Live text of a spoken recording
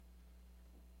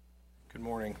Good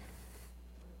morning.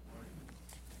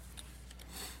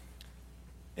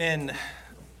 In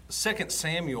 2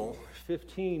 Samuel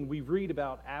 15, we read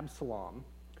about Absalom.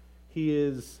 He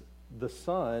is the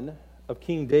son of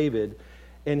King David,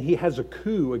 and he has a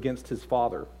coup against his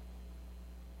father.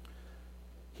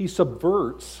 He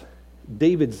subverts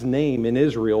David's name in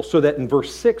Israel so that in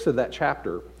verse 6 of that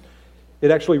chapter,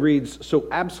 it actually reads, "So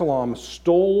Absalom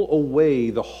stole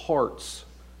away the hearts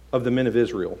of the men of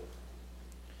Israel."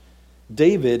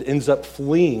 David ends up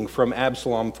fleeing from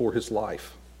Absalom for his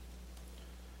life.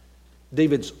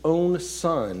 David's own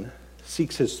son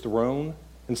seeks his throne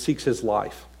and seeks his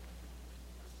life.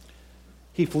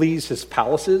 He flees his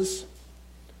palaces.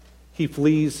 He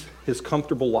flees his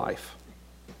comfortable life.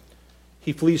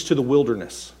 He flees to the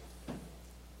wilderness.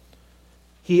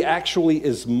 He actually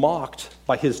is mocked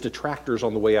by his detractors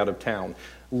on the way out of town.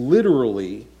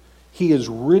 Literally, he is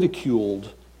ridiculed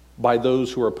by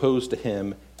those who are opposed to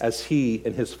him as he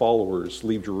and his followers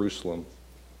leave Jerusalem.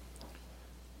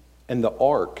 And the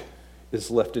ark is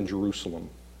left in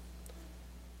Jerusalem.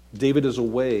 David is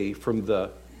away from the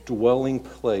dwelling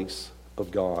place of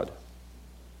God.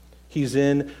 He's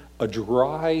in a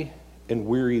dry and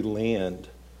weary land,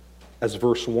 as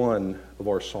verse 1 of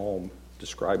our psalm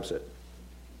describes it.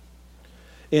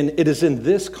 And it is in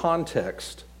this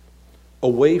context,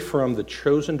 away from the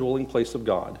chosen dwelling place of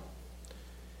God,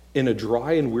 in a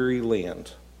dry and weary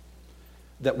land,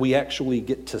 that we actually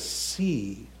get to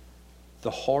see the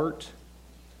heart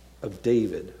of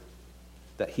David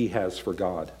that he has for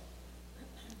God.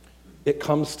 It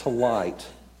comes to light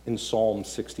in Psalm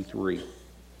 63.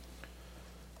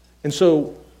 And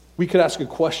so we could ask a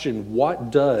question: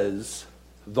 what does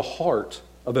the heart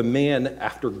of a man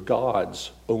after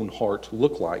God's own heart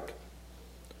look like?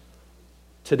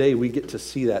 Today we get to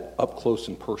see that up close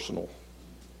and personal.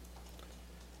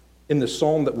 In the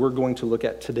psalm that we're going to look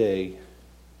at today,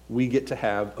 we get to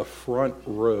have a front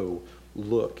row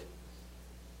look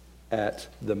at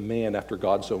the man after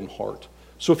God's own heart.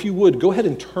 So if you would, go ahead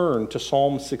and turn to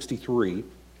Psalm 63.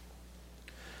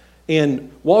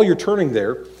 And while you're turning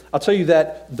there, I'll tell you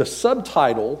that the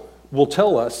subtitle will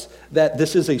tell us that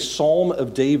this is a Psalm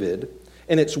of David,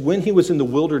 and it's when he was in the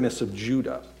wilderness of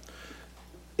Judah.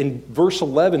 In verse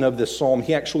 11 of this psalm,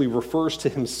 he actually refers to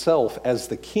himself as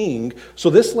the king.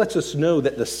 So this lets us know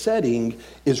that the setting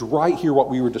is right here what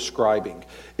we were describing.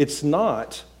 It's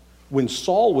not when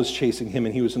Saul was chasing him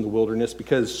and he was in the wilderness,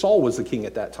 because Saul was the king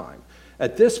at that time.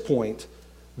 At this point,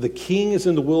 the king is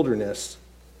in the wilderness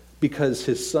because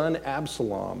his son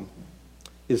Absalom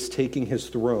is taking his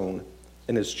throne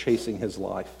and is chasing his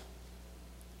life.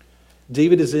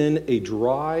 David is in a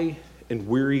dry and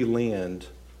weary land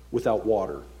without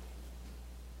water.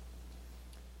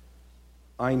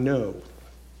 I know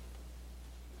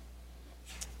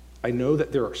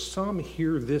that there are some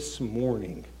here this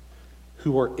morning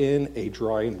who are in a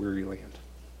dry and weary land.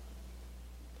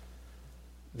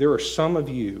 There are some of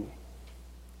you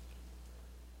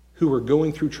who are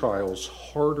going through trials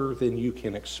harder than you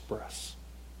can express.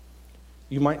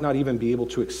 You might not even be able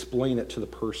to explain it to the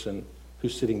person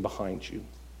who's sitting behind you.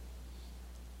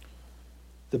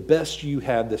 The best you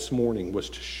had this morning was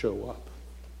to show up.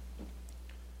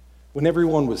 When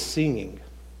everyone was singing,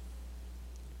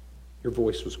 your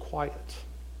voice was quiet.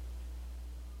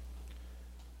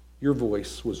 Your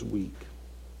voice was weak.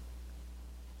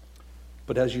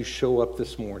 But as you show up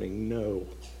this morning, know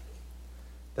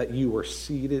that you are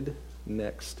seated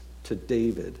next to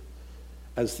David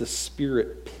as the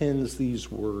Spirit pens these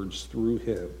words through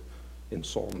him in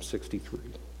Psalm 63.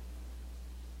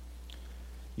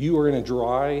 You are in a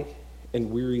dry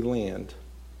and weary land,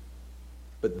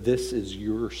 but this is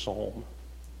your psalm.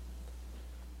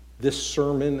 This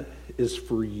sermon is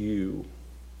for you.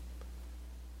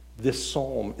 This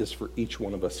psalm is for each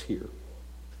one of us here.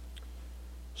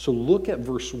 So look at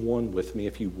verse 1 with me,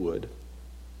 if you would.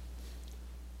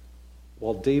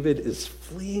 While David is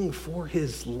fleeing for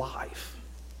his life,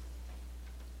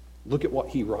 look at what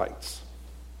he writes.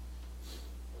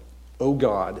 "O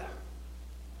God,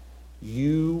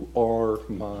 you are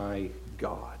my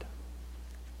God."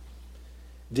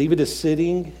 David is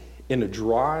sitting in a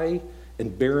dry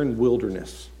and barren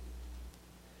wilderness.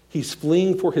 He's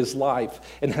fleeing for his life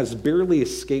and has barely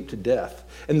escaped death.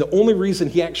 And the only reason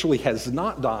he actually has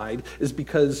not died is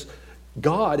because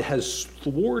God has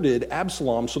thwarted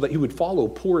Absalom so that he would follow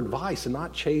poor advice and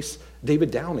not chase David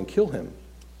down and kill him.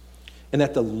 And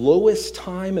at the lowest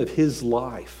time of his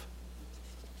life,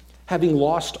 having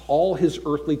lost all his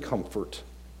earthly comfort,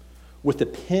 with a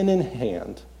pen in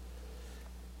hand,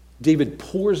 David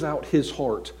pours out his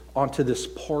heart onto this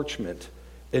parchment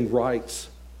and writes,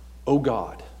 "O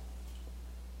God,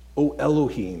 O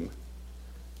Elohim,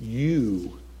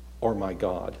 you are my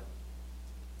God.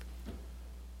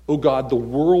 O God, the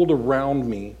world around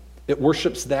me, it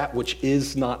worships that which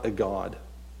is not a God,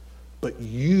 but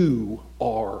you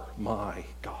are my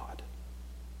God.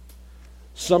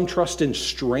 Some trust in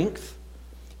strength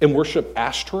and worship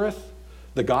Ashtoreth,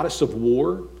 the goddess of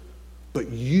war,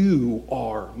 but you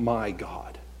are my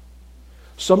God.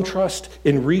 Some trust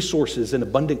in resources and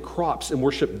abundant crops and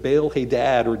worship Baal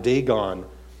Hadad or Dagon,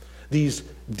 these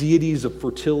deities of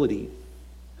fertility.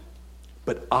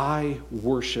 But I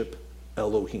worship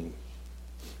Elohim.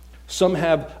 Some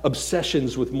have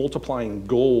obsessions with multiplying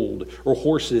gold or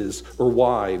horses or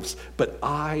wives, but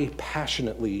I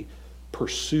passionately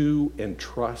pursue and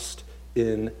trust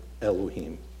in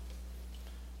Elohim.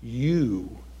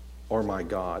 You are my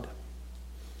God.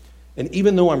 And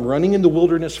even though I'm running in the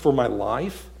wilderness for my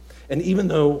life, and even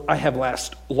though I have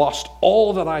lost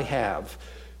all that I have,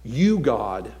 you,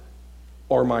 God,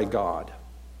 are my God.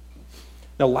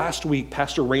 Now, last week,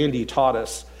 Pastor Randy taught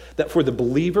us that for the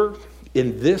believer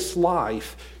in this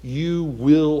life, you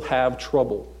will have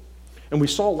trouble. And we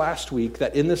saw last week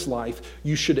that in this life,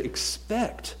 you should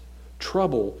expect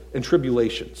trouble and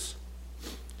tribulations.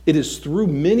 It is through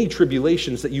many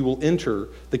tribulations that you will enter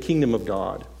the kingdom of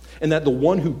God. And that the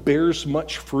one who bears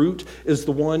much fruit is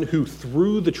the one who,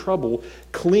 through the trouble,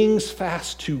 clings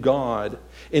fast to God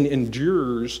and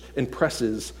endures and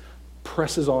presses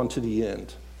on to the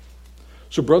end.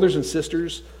 So, brothers and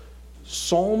sisters,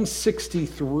 Psalm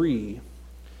 63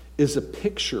 is a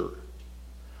picture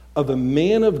of a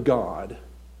man of God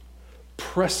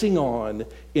pressing on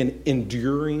and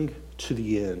enduring to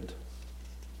the end.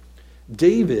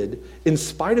 David, in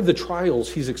spite of the trials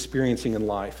he's experiencing in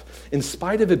life, in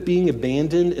spite of it being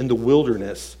abandoned in the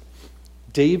wilderness,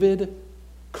 David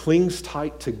clings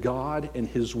tight to God and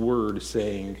his word,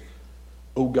 saying,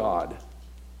 "O God,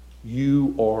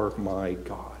 you are my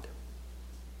God."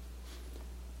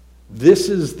 This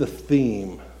is the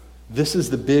theme, this is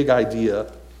the big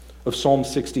idea of Psalm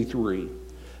 63,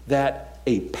 that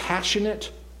a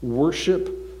passionate worship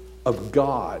of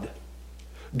God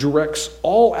directs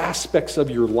all aspects of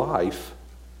your life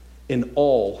in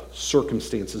all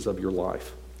circumstances of your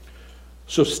life.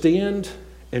 So stand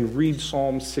and read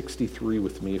Psalm 63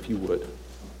 with me, if you would.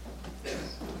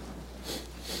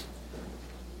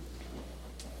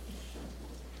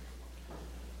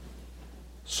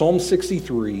 Psalm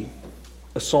 63,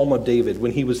 a psalm of David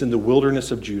when he was in the wilderness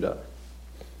of Judah.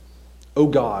 O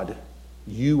God,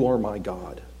 you are my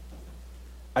God.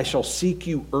 I shall seek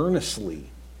you earnestly.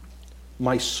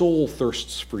 My soul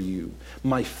thirsts for you.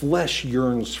 My flesh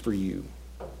yearns for you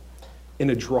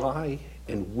in a dry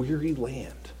and weary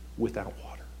land without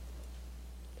water.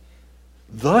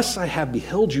 Thus I have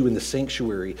beheld you in the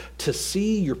sanctuary to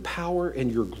see your power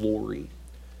and your glory.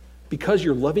 Because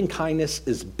your loving kindness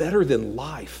is better than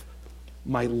life,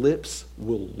 my lips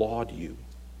will laud you.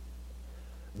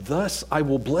 Thus I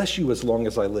will bless you as long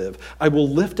as I live. I will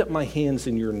lift up my hands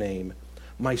in your name.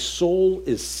 My soul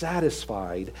is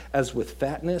satisfied as with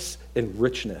fatness and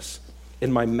richness,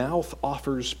 and my mouth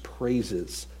offers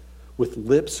praises with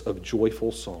lips of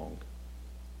joyful song.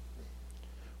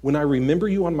 When I remember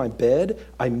you on my bed,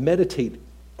 I meditate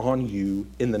on you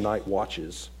in the night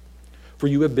watches. For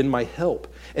you have been my help,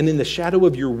 and in the shadow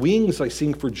of your wings I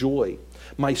sing for joy.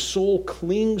 My soul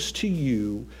clings to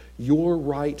you, your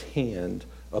right hand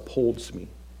upholds me.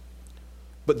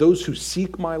 But those who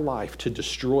seek my life to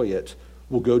destroy it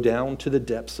will go down to the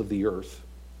depths of the earth.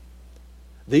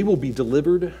 They will be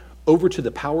delivered over to the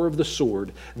power of the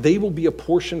sword. They will be a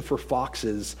portion for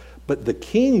foxes, but the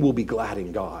king will be glad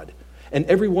in God, and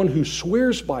everyone who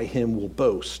swears by him will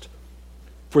boast.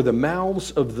 For the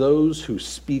mouths of those who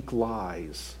speak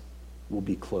lies will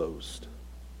be closed.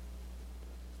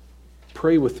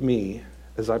 Pray with me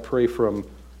as I pray from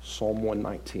Psalm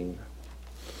 119.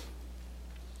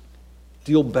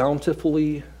 Deal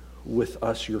bountifully with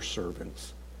us, your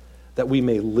servants, that we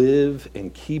may live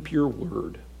and keep your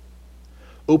word.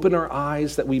 Open our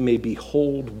eyes that we may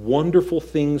behold wonderful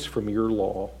things from your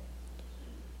law.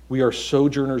 We are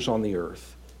sojourners on the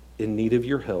earth, in need of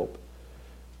your help.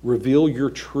 Reveal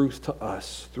your truth to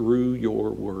us through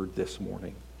your word this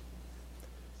morning.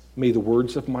 May the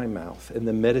words of my mouth and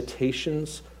the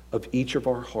meditations of each of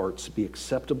our hearts be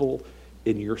acceptable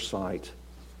in your sight,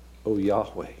 O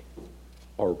Yahweh,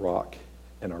 our rock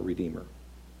and our Redeemer.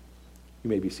 You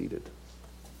may be seated.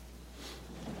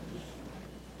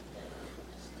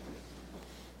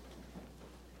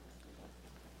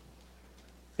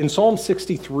 In Psalm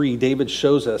 63, David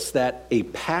shows us that a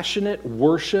passionate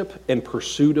worship and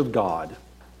pursuit of God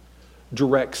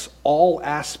directs all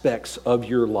aspects of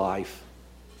your life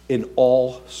in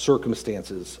all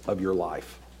circumstances of your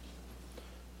life.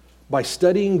 By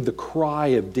studying the cry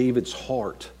of David's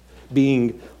heart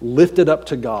being lifted up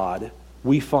to God,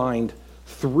 we find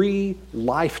 3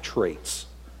 life traits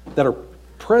that are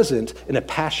present in a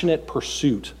passionate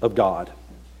pursuit of God.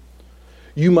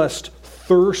 You must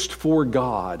thirst for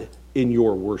God in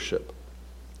your worship.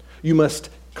 You must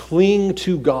cling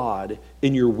to God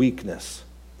in your weakness.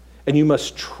 And you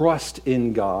must trust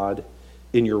in God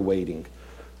in your waiting.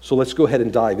 So let's go ahead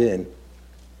and dive in.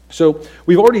 So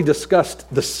we've already discussed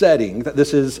the setting, that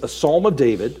this is a Psalm of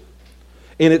David,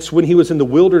 and it's when he was in the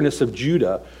wilderness of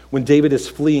Judah when David is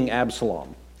fleeing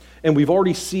Absalom. And we've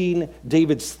already seen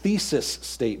David's thesis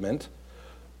statement,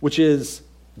 which is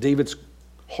David's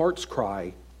heart's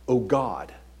cry, "O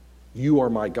God, you are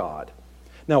my God."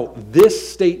 Now,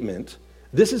 this statement,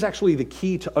 this is actually the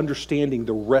key to understanding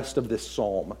the rest of this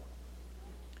psalm.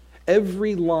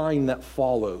 Every line that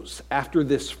follows after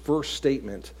this first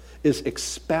statement is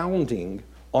expounding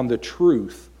on the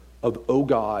truth of, "O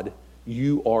God,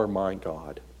 you are my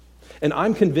God." And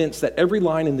I'm convinced that every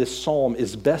line in this psalm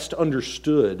is best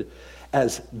understood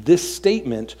as this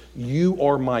statement, "You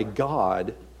are my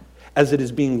God," as it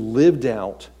is being lived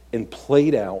out and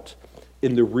played out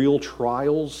in the real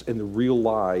trials and the real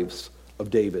lives of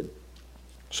David.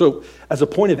 So, as a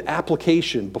point of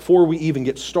application, before we even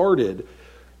get started,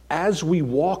 as we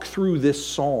walk through this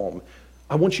psalm,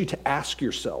 I want you to ask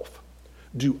yourself,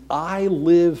 do I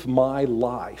live my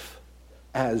life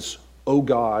as, "O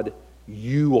God,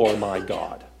 you are my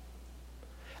God"?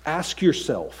 Ask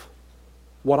yourself,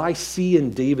 what I see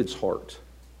in David's heart,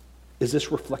 is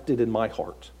this reflected in my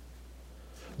heart?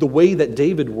 The way that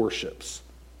David worships,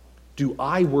 do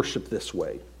I worship this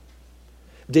way?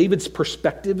 David's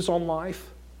perspectives on life,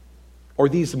 are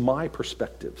these my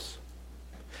perspectives?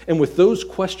 And with those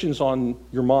questions on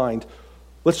your mind,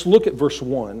 let's look at verse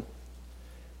 1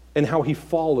 and how he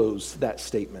follows that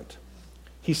statement.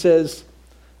 He says,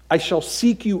 "I shall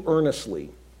seek you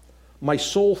earnestly. My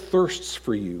soul thirsts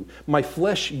for you. My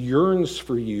flesh yearns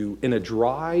for you in a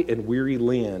dry and weary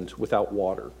land without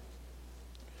water."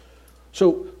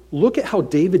 So look at how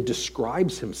David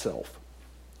describes himself.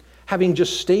 Having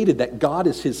just stated that God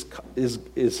is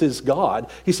his God,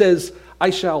 he says, "I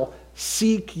shall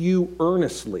seek you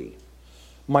earnestly.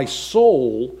 My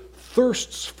soul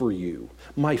thirsts for you.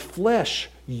 My flesh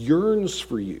yearns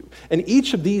for you." And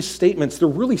each of these statements, they're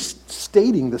really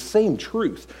stating the same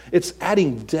truth. It's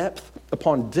adding depth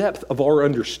upon depth of our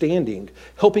understanding,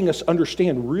 helping us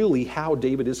understand really how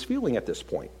David is feeling at this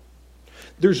point.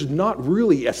 There's not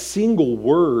really a single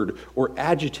word or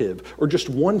adjective or just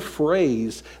one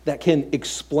phrase that can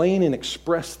explain and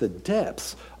express the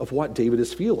depths of what David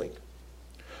is feeling.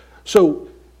 So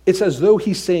it's as though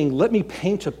he's saying, let me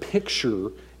paint a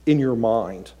picture in your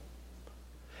mind.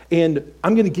 And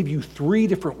I'm going to give you 3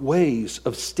 different ways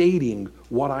of stating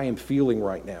what I am feeling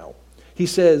right now. He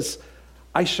says,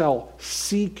 "I shall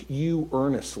seek you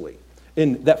earnestly."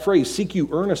 And that phrase, "seek you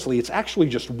earnestly," it's actually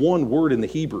just one word in the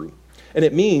Hebrew. And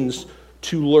it means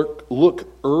to look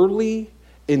early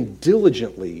and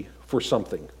diligently for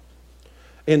something.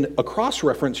 And a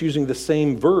cross-reference using the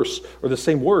same verse or the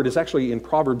same word is actually in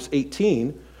Proverbs 8,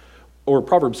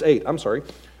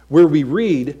 where we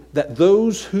read that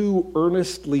those who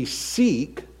earnestly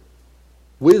seek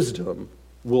wisdom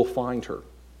will find her.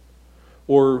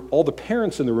 Or all the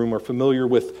parents in the room are familiar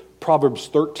with Proverbs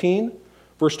 13,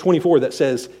 verse 24, that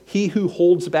says, "He who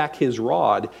holds back his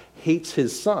rod hates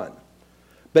his son,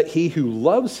 but he who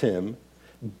loves him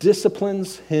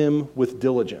disciplines him with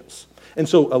diligence." And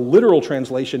so a literal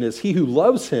translation is, "He who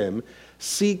loves him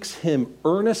seeks him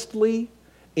earnestly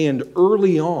and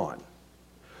early on."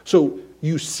 So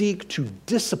you seek to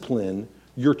discipline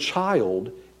your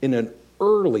child in an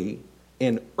early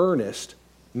and earnest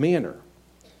manner.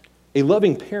 A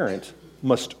loving parent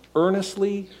must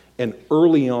earnestly and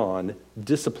early on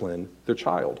discipline their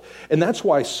child. And that's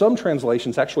why some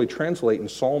translations actually translate in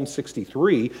Psalm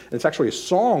 63, and it's actually a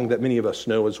song that many of us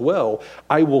know as well,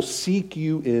 "I will seek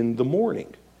you in the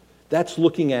morning." That's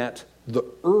looking at the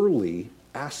early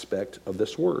aspect of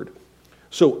this word.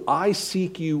 So "I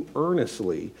seek you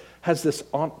earnestly" has this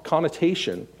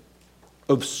connotation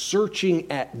of searching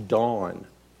at dawn,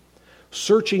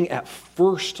 searching at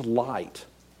first light,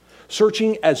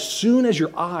 searching as soon as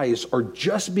your eyes are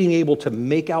just being able to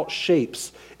make out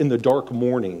shapes in the dark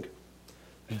morning.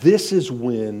 This is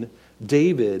when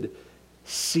David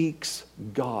seeks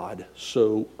God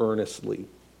so earnestly.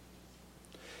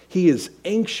 He is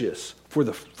anxious for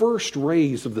the first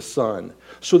rays of the sun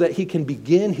so that he can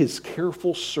begin his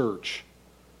careful search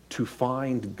to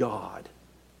find God,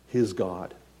 his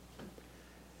God.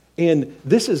 And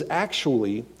this is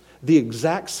actually the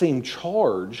exact same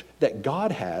charge that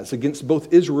God has against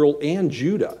both Israel and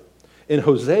Judah. In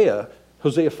Hosea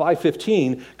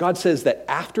 5:15, God says that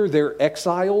after their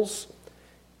exiles,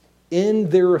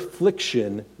 in their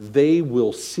affliction, they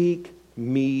will seek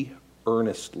me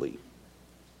earnestly.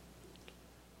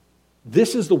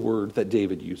 This is the word that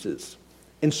David uses.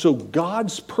 And so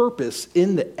God's purpose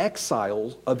in the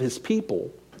exiles of his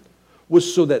people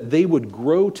was so that they would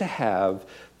grow to have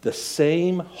the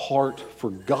same heart for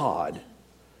God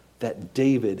that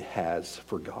David has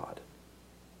for God.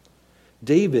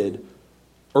 David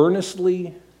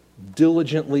earnestly,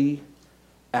 diligently,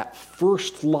 at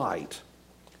first light,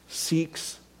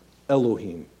 seeks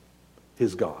Elohim,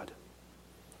 his God.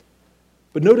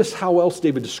 But notice how else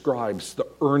David describes the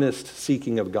earnest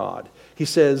seeking of God. He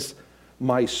says,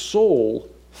 my soul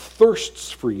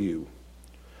thirsts for you.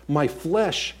 My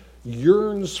flesh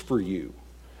yearns for you.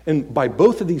 And by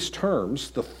both of these terms,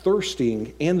 the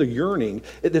thirsting and the yearning,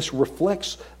 this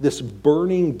reflects this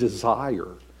burning desire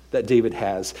that David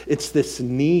has. It's this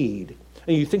need.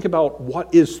 And you think about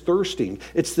what is thirsting.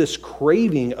 It's this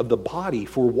craving of the body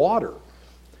for water.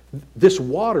 This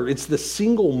water, it's the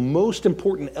single most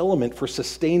important element for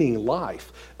sustaining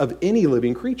life of any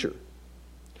living creature.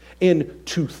 And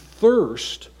to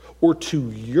thirst or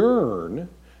to yearn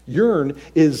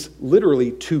is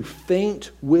literally to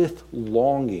faint with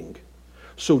longing.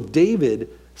 So David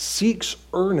seeks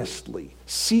earnestly,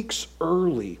 seeks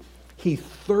early. He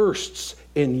thirsts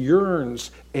and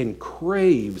yearns and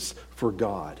craves for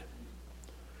God.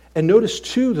 And notice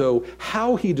too, though,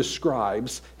 how he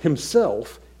describes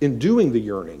himself in doing the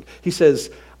yearning. He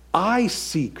says, I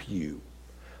seek you.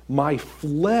 My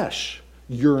flesh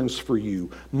yearns for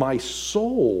you. My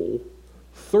soul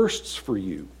thirsts for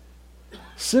you.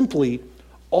 Simply,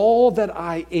 all that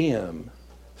I am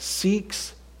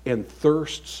seeks and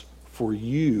thirsts for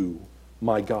you,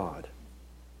 my God.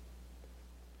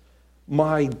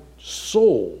 My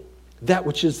soul, that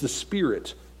which is the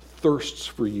spirit, thirsts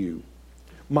for you.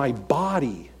 My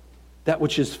body, that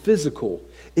which is physical,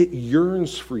 it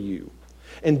yearns for you.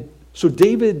 And so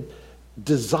David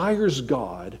desires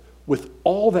God with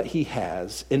all that he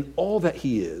has and all that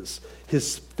he is,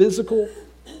 his physical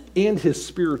and his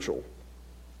spiritual.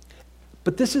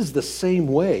 But this is the same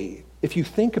way, if you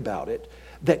think about it,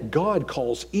 that God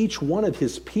calls each one of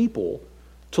his people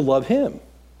to love him.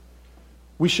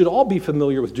 We should all be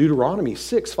familiar with Deuteronomy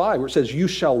 6:5, where it says, you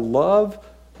shall love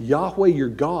Yahweh your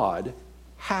God.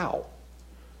 How?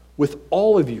 With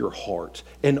all of your heart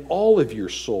and all of your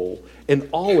soul and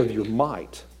all of your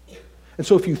might. And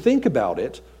so if you think about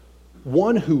it,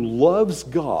 one who loves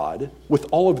God with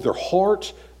all of their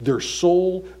heart, their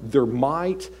soul, their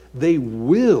might, they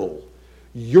will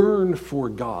yearn for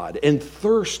God and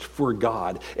thirst for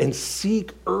God and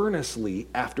seek earnestly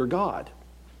after God.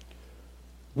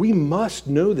 We must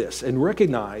know this and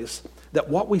recognize that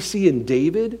what we see in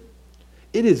David,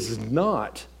 it is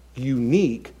not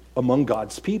unique among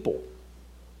God's people.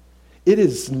 It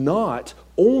is not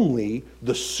only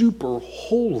the super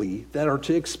holy that are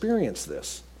to experience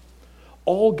this.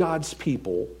 All God's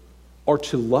people are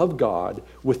to love God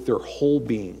with their whole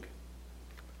being.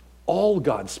 All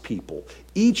God's people,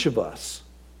 each of us,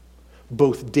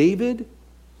 both David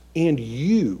and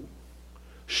you,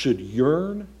 should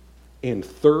yearn and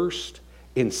thirst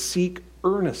and seek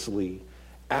earnestly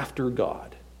after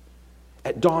God.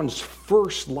 At dawn's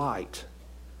first light,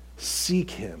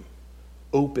 seek him,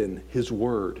 open his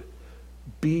word,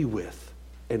 be with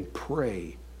and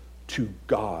pray to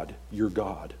God, your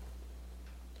God.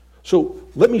 So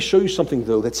let me show you something,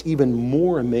 though, that's even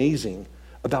more amazing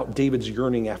about David's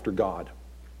yearning after God.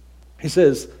 He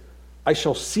says, I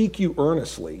shall seek you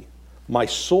earnestly. My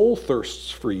soul thirsts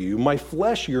for you. My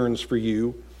flesh yearns for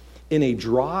you in a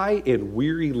dry and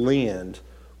weary land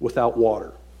without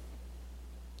water.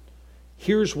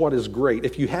 Here's what is great.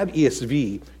 If you have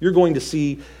ESV, you're going to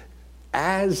see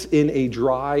as in a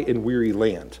dry and weary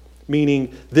land,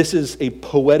 meaning this is a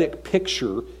poetic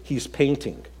picture he's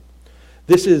painting.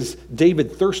 This is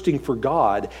David thirsting for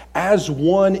God as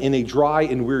one in a dry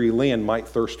and weary land might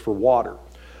thirst for water.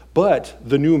 But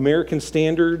the New American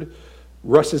Standard,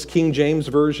 Russ's King James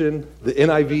Version, the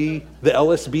NIV, the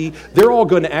LSB, they're all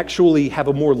going to actually have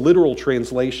a more literal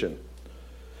translation.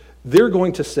 They're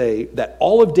going to say that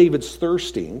all of David's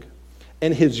thirsting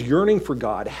and his yearning for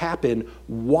God happen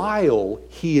while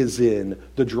he is in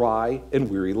the dry and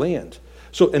weary land.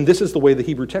 So, and this is the way the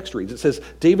Hebrew text reads. It says,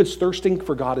 David's thirsting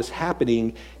for God is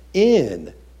happening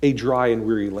in a dry and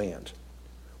weary land.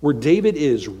 Where David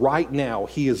is right now,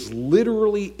 he is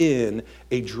literally in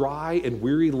a dry and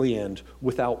weary land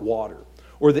without water.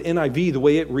 Or the NIV, the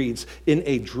way it reads, in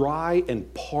a dry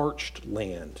and parched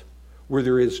land where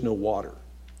there is no water.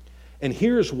 And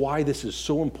here's why this is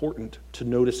so important to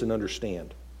notice and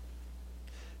understand.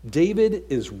 David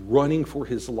is running for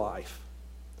his life.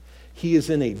 He is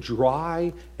in a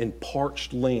dry and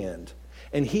parched land,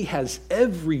 and he has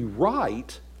every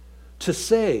right to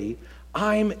say,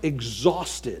 I'm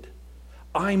exhausted.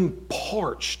 I'm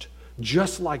parched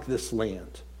just like this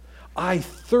land. I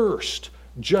thirst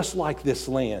just like this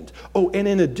land. Oh, and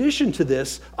in addition to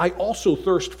this, I also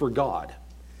thirst for God.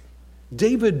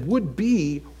 David would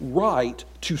be right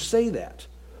to say that,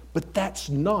 but that's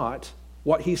not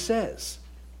what he says.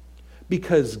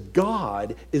 Because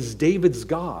God is David's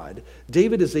God,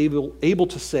 David is able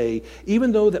to say,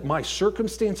 even though that my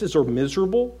circumstances are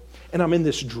miserable and I'm in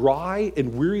this dry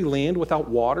and weary land without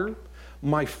water,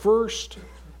 my first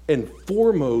and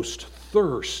foremost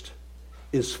thirst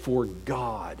is for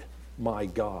God, my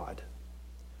God.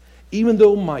 Even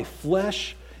though my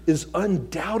flesh is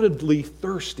undoubtedly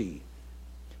thirsty,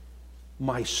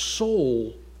 my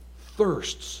soul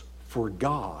thirsts for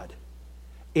God.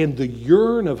 And the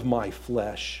yearn of my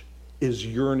flesh is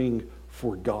yearning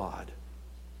for God.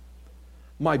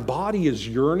 My body is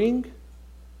yearning,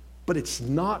 but it's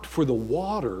not for the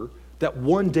water that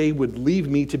one day would leave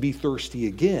me to be thirsty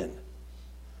again.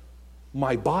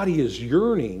 My body is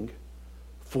yearning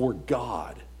for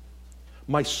God.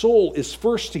 My soul is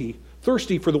thirsty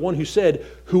for the one who said,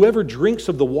 whoever drinks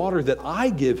of the water that I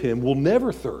give him will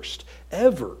never thirst,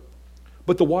 ever.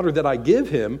 But the water that I give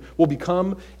him will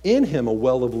become in him a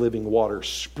well of living water,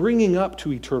 springing up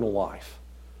to eternal life.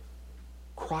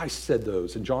 Christ said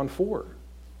those in John 4.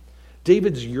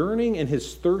 David's yearning and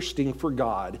his thirsting for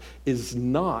God is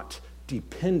not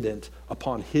dependent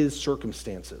upon his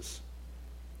circumstances.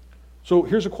 So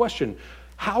here's a question.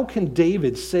 How can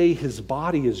David say his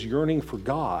body is yearning for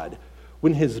God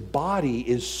when his body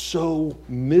is so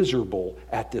miserable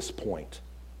at this point?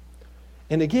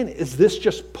 And again, is this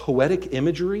just poetic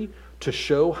imagery to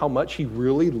show how much he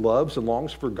really loves and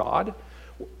longs for God?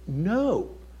 No.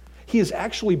 He is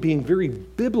actually being very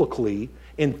biblically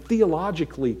and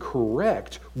theologically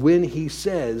correct when he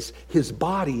says his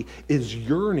body is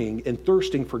yearning and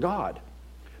thirsting for God.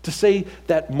 To say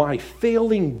that my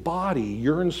failing body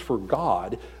yearns for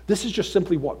God, this is just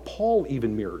simply what Paul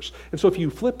even mirrors. And so if you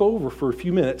flip over for a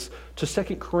few minutes to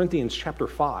 2 Corinthians chapter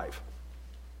 5.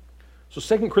 So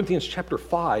 2 Corinthians chapter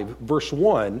 5, verse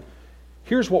 1,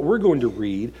 here's what we're going to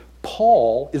read.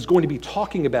 Paul is going to be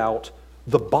talking about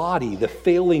the body, the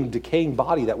failing, decaying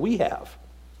body that we have.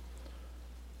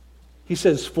 He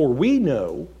says, for we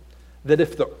know that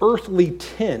if the earthly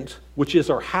tent, which is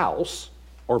our house,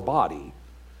 our body,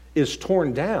 is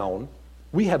torn down,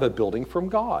 we have a building from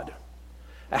God,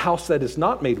 a house that is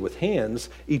not made with hands,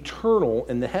 eternal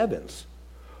in the heavens.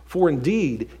 For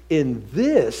indeed, in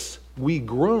this we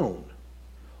groan,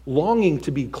 longing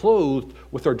to be clothed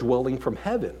with our dwelling from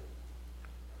heaven.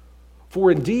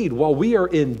 For indeed, while we are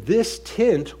in this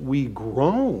tent, we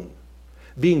groan,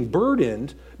 being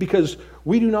burdened, because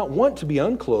we do not want to be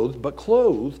unclothed, but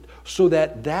clothed, so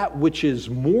that that which is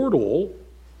mortal,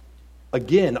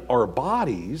 again, our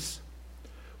bodies,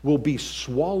 will be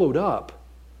swallowed up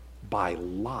by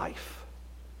life.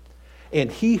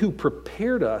 And he who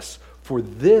prepared us for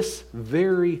this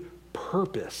very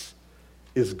purpose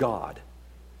is God,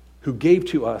 who gave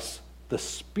to us the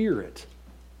Spirit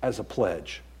as a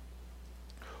pledge.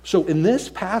 So in this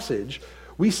passage,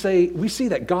 we see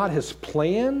that God has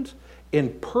planned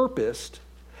and purposed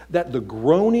that the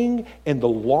groaning and the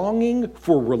longing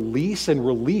for release and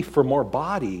relief from our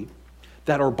body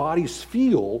that our bodies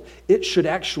feel, it should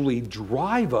actually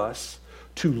drive us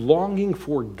to longing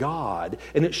for God,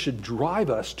 and it should drive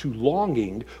us to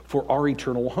longing for our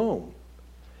eternal home.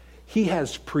 He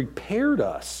has prepared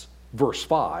us, verse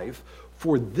 5,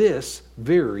 for this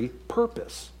very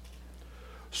purpose.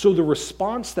 So the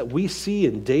response that we see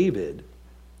in David,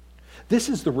 this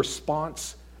is the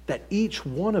response that each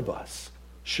one of us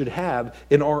should have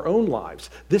in our own lives.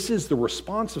 This is the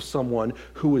response of someone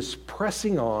who is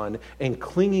pressing on and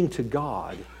clinging to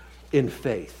God in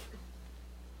faith.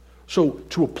 So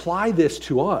to apply this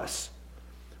to us,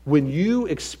 when you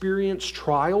experience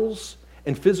trials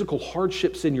and physical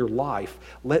hardships in your life,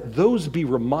 let those be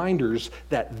reminders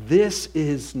that this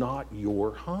is not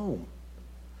your home.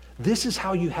 This is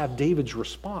how you have David's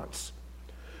response.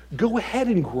 Go ahead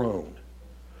and groan,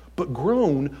 but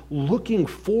groan looking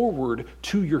forward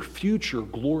to your future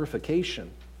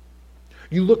glorification.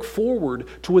 You look forward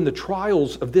to when the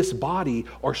trials of this body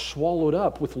are swallowed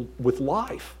up with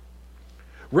life.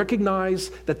 Recognize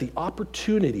that the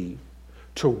opportunity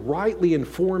to rightly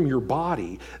inform your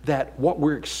body that what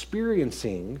we're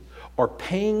experiencing are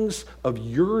pangs of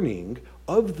yearning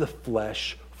of the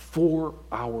flesh for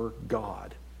our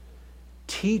God.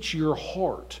 Teach your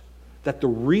heart that the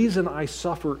reason I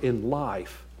suffer in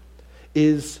life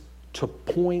is to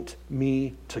point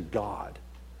me to God.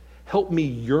 Help me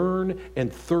yearn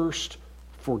and thirst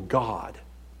for God,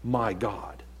 my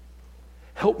God.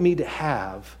 Help me to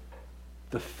have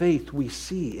the faith we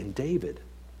see in David.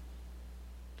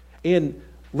 And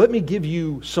let me give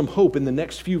you some hope in the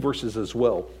next few verses as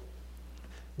well.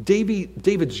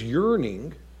 David's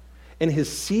yearning and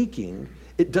his seeking,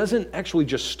 it doesn't actually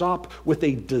just stop with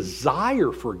a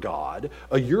desire for God,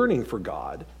 a yearning for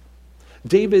God.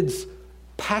 David's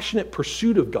passionate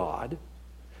pursuit of God,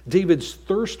 David's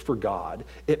thirst for God,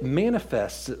 it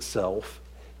manifests itself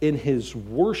in his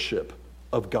worship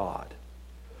of God.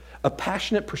 A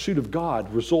passionate pursuit of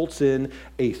God results in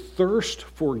a thirst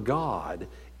for God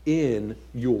in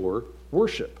your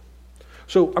worship.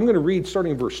 So I'm going to read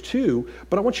starting in verse 2,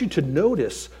 but I want you to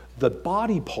notice the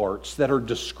body parts that are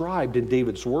described in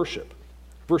David's worship.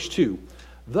 Verse 2,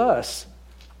 thus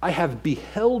I have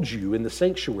beheld you in the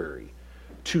sanctuary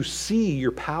to see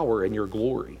your power and your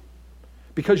glory.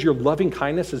 Because your loving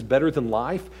kindness is better than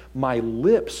life, my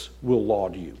lips will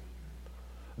laud you.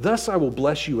 Thus I will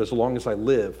bless you as long as I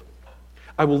live.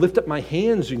 I will lift up my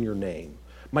hands in your name.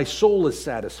 My soul is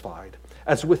satisfied,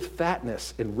 as with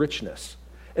fatness and richness,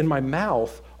 and my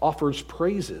mouth offers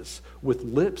praises with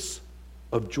lips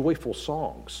of joyful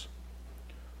songs.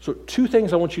 So 2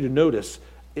 things I want you to notice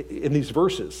in these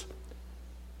verses.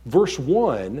 Verse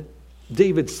 1,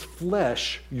 David's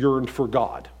flesh yearned for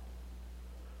God.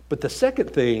 But the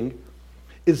second thing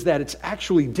is that it's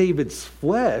actually David's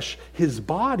flesh, his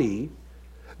body,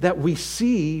 that we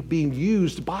see being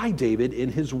used by David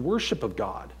in his worship of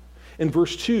God. In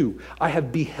verse 2, I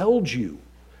have beheld you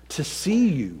to see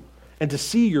you and to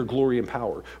see your glory and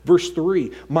power. Verse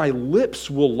 3, my lips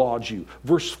will laud you.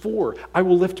 Verse 4, I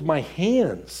will lift my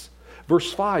hands.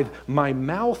 Verse 5, my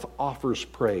mouth offers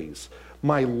praise.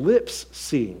 My lips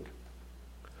sing.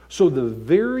 So the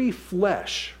very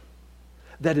flesh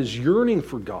that is yearning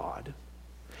for God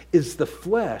is the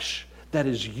flesh that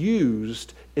is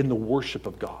used in the worship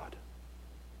of God.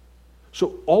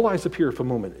 So all eyes up here for a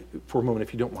moment,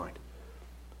 if you don't mind.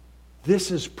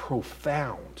 This is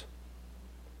profound.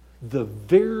 The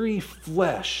very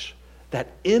flesh that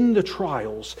in the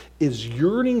trials is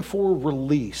yearning for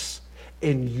release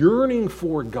and yearning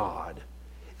for God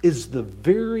is the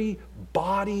very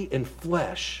body and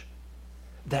flesh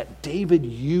that David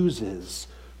uses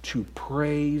to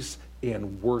praise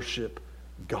and worship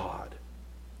God.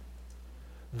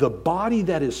 The body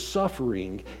that is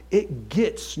suffering, it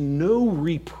gets no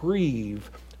reprieve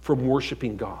from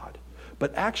worshiping God.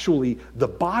 But actually, the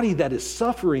body that is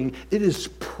suffering, it is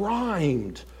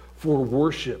primed for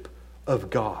worship of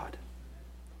God.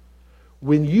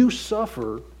 When you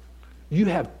suffer, you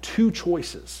have 2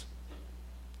 choices.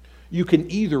 You can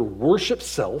either worship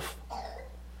self,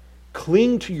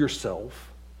 cling to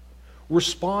yourself,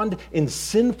 respond in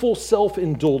sinful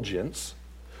self-indulgence,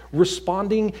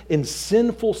 responding in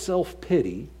sinful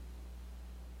self-pity,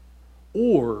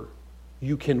 or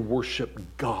you can worship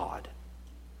God,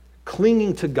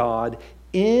 clinging to God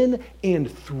in and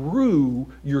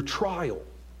through your trial.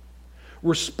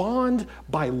 Respond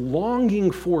by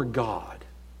longing for God.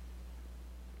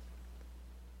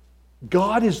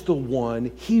 God is the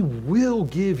one, He will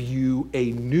give you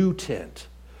a new tent.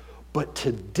 But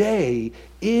today,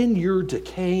 in your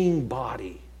decaying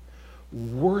body,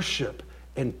 worship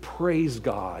and praise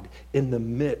God in the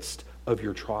midst of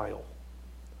your trial.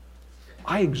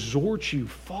 I exhort you,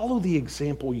 follow the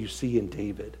example you see in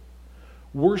David.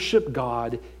 Worship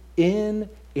God in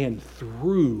and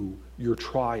through your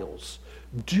trials.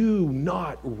 Do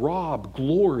not rob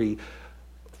glory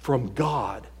from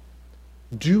God.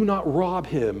 Do not rob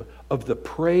Him of the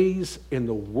praise and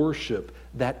the worship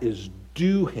that is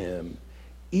due Him,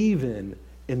 even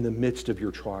in the midst of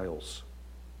your trials.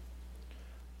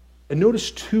 And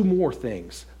notice 2 more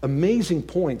things, amazing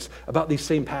points about the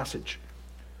same passage.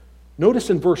 Notice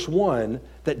in verse 1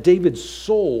 that David's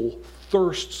soul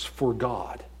thirsts for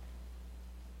God.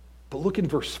 But look in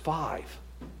verse 5.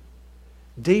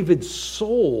 David's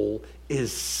soul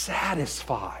is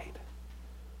satisfied.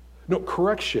 No,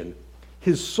 correction.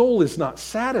 His soul is not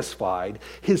satisfied.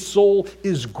 His soul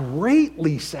is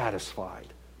greatly satisfied.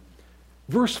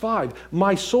 Verse 5,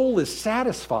 my soul is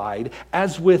satisfied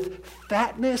as with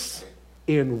fatness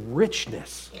and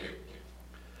richness.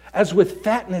 As with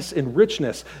fatness and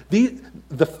richness.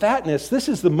 The fatness, this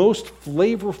is the most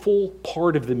flavorful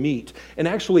part of the meat. And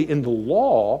actually in the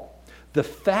law, The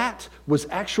fat was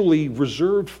actually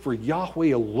reserved for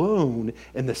Yahweh alone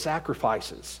in the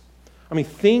sacrifices. I mean,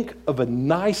 think of a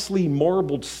nicely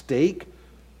marbled steak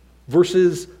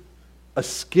versus a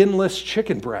skinless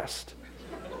chicken breast.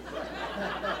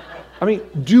 I mean,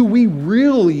 do we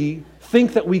really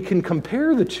think that we can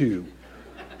compare the two?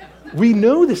 We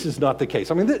know this is not the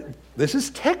case. I mean, this is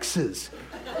Texas.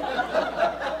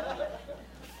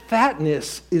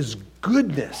 Fatness is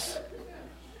goodness.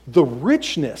 The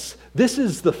richness, this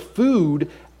is the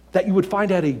food that you would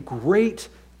find at a great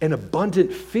and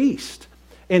abundant feast.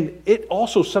 And it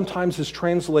also sometimes is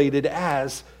translated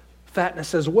as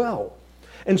fatness as well.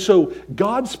 And so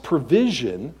God's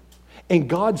provision and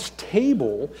God's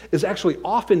table is actually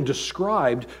often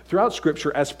described throughout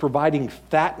Scripture as providing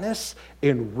fatness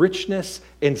and richness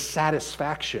and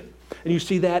satisfaction. And you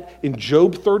see that in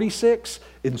Job 36,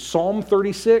 in Psalm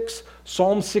 36,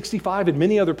 Psalm 65, and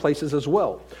many other places as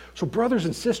well. So brothers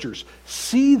and sisters,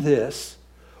 see this,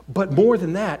 but more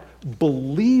than that,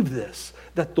 believe this,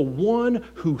 that the one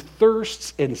who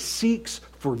thirsts and seeks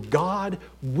for God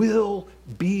will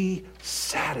be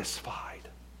satisfied.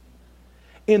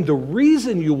 And the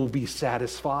reason you will be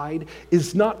satisfied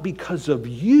is not because of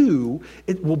you,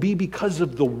 it will be because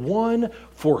of the one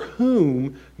for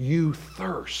whom you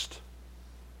thirst.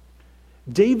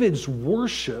 David's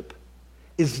worship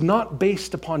is not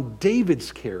based upon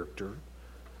David's character,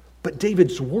 but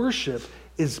David's worship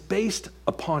is based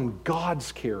upon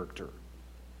God's character.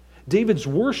 David's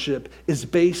worship is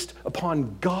based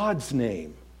upon God's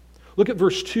name. Look at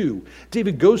verse 2.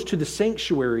 David goes to the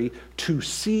sanctuary to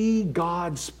see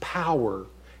God's power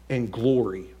and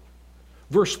glory.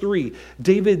 Verse 3,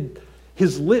 David,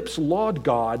 his lips laud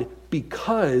God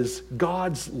because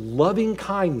God's loving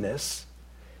kindness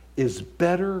is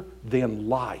better than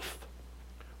life.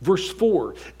 Verse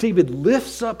 4, David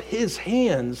lifts up his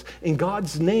hands in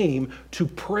God's name to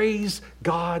praise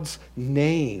God's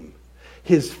name,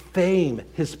 his fame,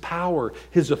 his power,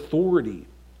 his authority.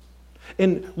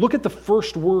 And look at the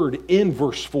first word in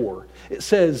verse 4. It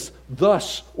says,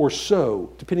 thus or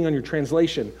so, depending on your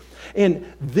translation. And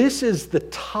this is the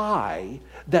tie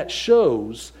that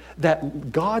shows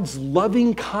that God's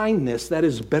loving kindness, that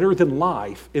is better than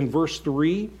life, in verse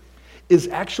 3, is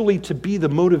actually to be the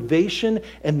motivation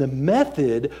and the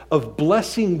method of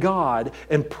blessing God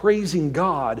and praising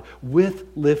God with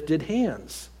lifted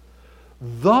hands.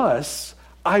 Thus,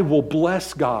 I will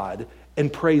bless God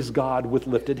and praise God with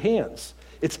lifted hands.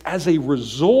 It's as a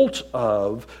result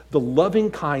of the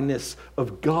loving kindness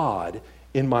of God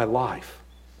in my life.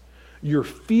 Your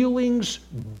feelings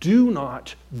do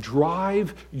not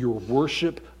drive your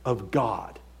worship of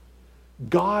God.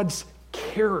 God's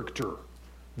character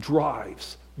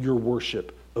drives your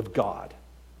worship of God.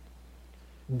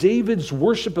 David's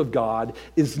worship of God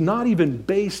is not even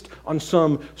based on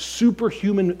some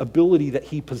superhuman ability that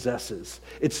he possesses.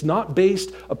 It's not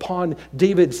based upon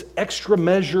David's extra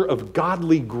measure of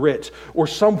godly grit or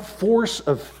some force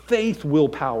of faith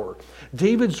willpower.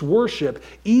 David's worship,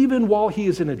 even while he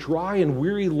is in a dry and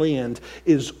weary land,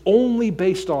 is only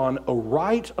based on a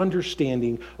right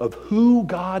understanding of who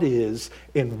God is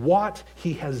and what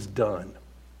he has done.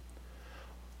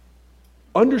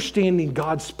 Understanding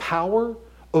God's power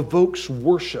evokes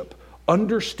worship.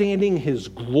 Understanding his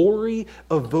glory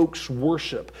evokes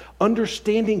worship.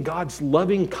 Understanding God's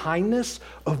loving kindness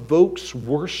evokes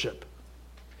worship.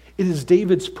 It is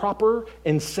David's proper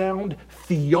and sound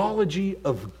theology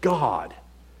of God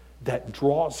that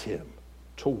draws him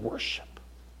to worship.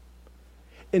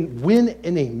 And when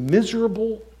in a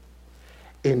miserable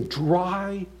and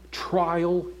dry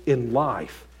trial in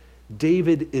life,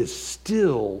 David is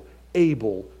still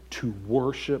able to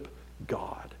worship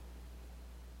God.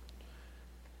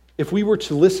 If we were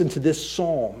to listen to this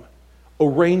psalm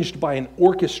arranged by an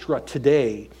orchestra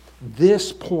today,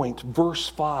 this point, verse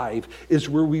 5, is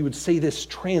where we would say this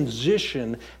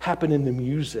transition happen in the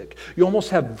music. You almost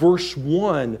have verse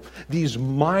 1, these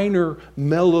minor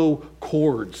mellow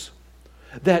chords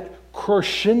that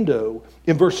crescendo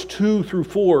in verse 2 through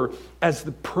 4 as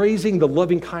the praising the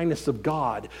loving kindness of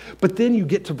God. But then you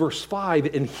get to verse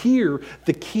 5, and here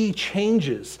the key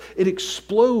changes. It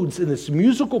explodes in this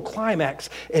musical climax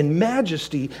and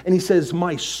majesty, and he says,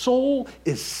 my soul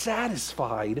is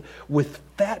satisfied with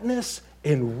fatness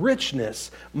and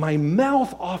richness. My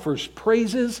mouth offers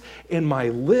praises, and my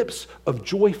lips of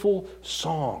joyful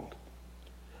song.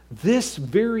 This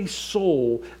very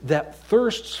soul that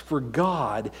thirsts for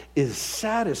God is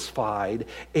satisfied,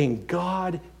 and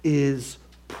God is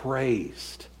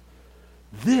praised.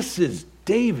 This is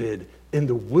David in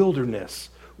the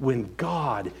wilderness when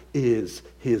God is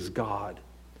his God.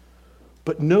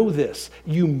 But know this,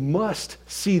 you must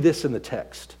see this in the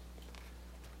text.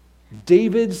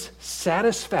 David's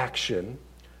satisfaction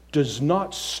does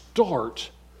not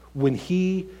start when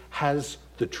he has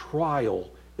the trial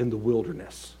in the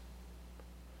wilderness.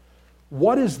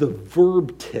 What is the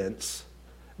verb tense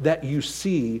that you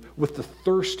see with the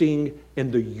thirsting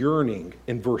and the yearning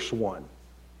in verse 1?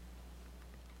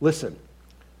 Listen,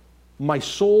 my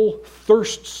soul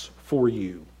thirsts for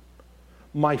you.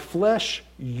 My flesh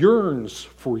yearns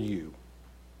for you.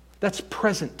 That's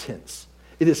present tense.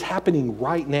 It is happening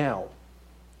right now.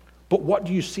 But what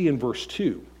do you see in verse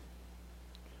 2?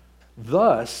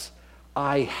 Thus,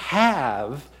 I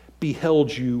have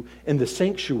beheld you in the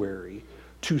sanctuary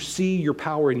to see your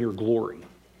power and your glory.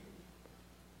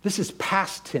 This is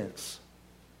past tense.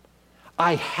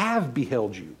 I have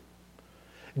beheld you.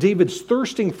 David's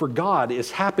thirsting for God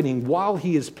is happening while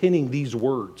he is penning these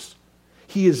words.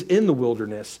 He is in the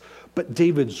wilderness, but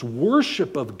David's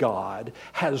worship of God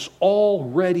has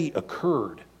already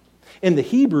occurred. In the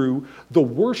Hebrew, the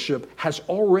worship has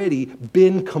already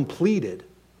been completed.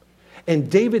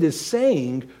 And David is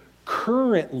saying,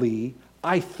 currently,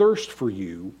 I thirst for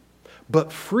you, but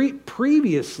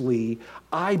previously,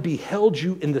 I beheld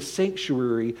you in the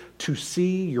sanctuary to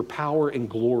see your power and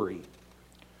glory.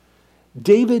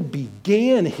 David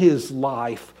began his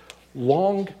life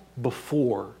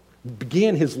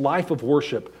began his life of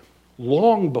worship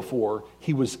long before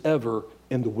he was ever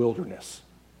in the wilderness.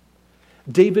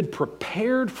 David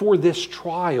prepared for this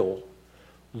trial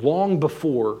long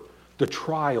before the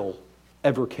trial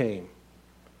ever came.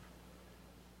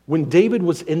 When David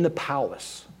was in the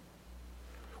palace,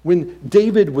 when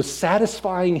David was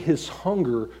satisfying his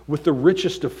hunger with the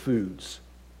richest of foods,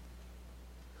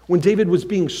 when David was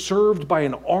being served by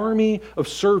an army of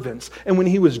servants, and when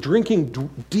he was drinking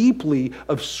deeply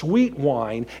of sweet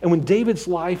wine, and when David's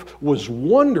life was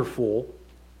wonderful,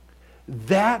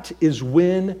 that is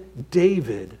when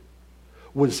David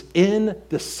was in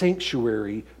the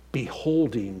sanctuary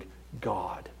beholding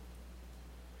God.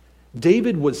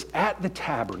 David was at the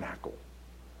tabernacle.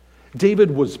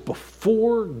 David was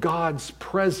before God's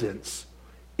presence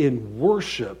in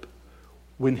worship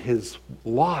when his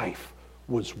life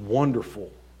was wonderful.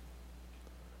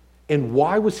 And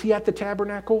why was he at the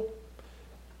tabernacle?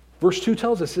 Verse 2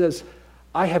 tells us, it says,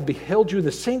 I have beheld you in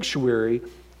the sanctuary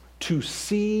to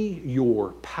see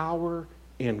your power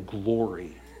and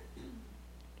glory.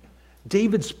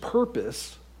 David's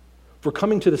purpose for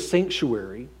coming to the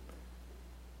sanctuary,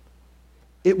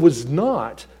 it was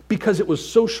not because it was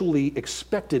socially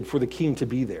expected for the king to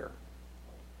be there.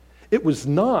 It was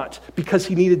not because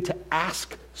he needed to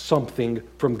ask something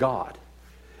from God.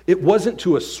 It wasn't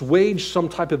to assuage some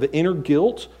type of inner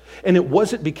guilt, and it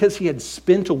wasn't because he had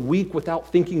spent a week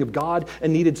without thinking of God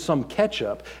and needed some catch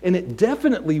up, and it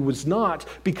definitely was not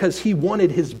because he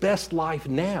wanted his best life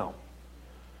now.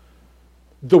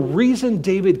 The reason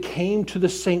David came to the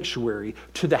sanctuary,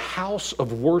 to the house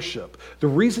of worship, the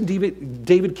reason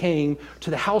David came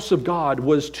to the house of God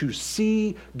was to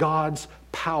see God's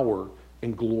power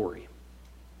and glory.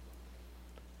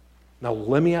 Now,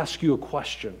 let me ask you a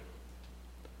question.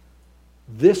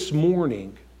 This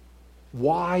morning,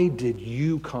 why did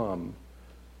you come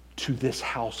to this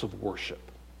house of worship?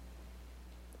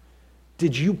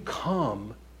 Did you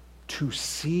come to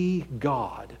see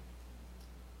God?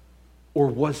 Or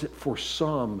was it for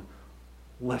some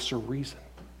lesser reason?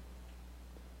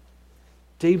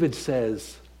 David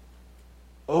says,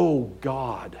 "Oh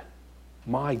God,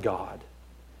 my God,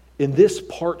 in this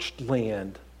parched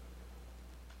land,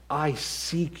 I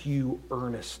seek you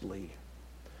earnestly.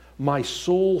 My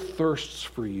soul thirsts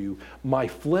for you. My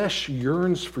flesh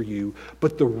yearns for you.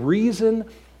 But the reason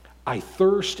I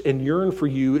thirst and yearn for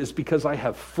you is because I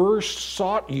have first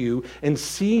sought you and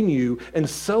seen you and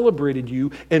celebrated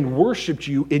you and worshiped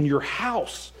you in your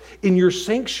house, in your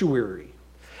sanctuary."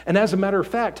 And as a matter of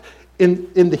fact,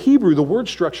 in the Hebrew, the word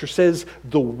structure says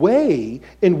the way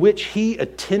in which he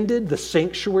attended the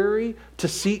sanctuary to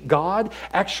seek God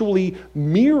actually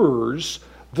mirrors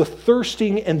the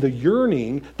thirsting and the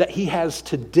yearning that he has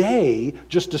today,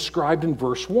 just described in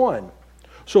verse 1.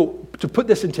 So to put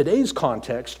this in today's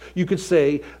context, you could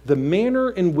say the manner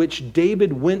in which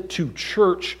David went to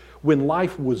church when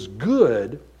life was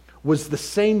good was the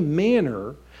same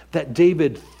manner that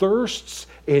David thirsts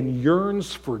and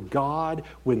yearns for God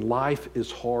when life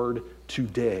is hard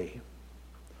today.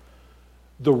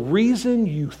 The reason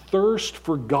you thirst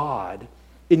for God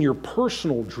in your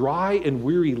personal dry and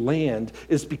weary land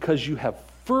is because you have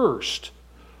first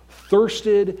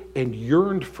thirsted and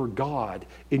yearned for God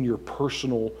in your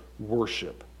personal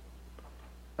worship.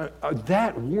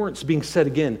 That warrants being said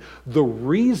again. The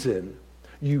reason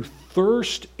you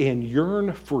thirst and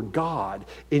yearn for God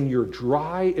in your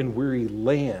dry and weary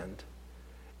land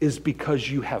is because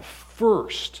you have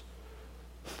first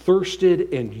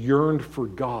thirsted and yearned for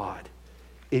God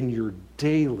in your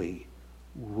daily,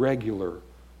 regular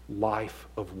life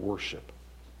of worship.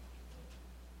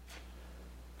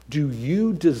 Do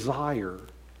you desire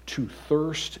to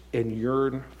thirst and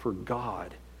yearn for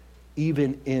God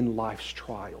even in life's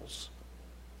trials?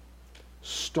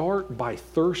 Start by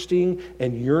thirsting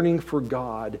and yearning for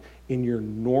God in your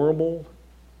normal,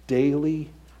 daily,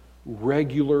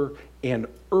 regular, and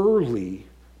early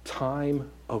time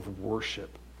of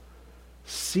worship.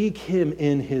 Seek Him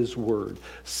in His Word.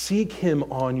 Seek Him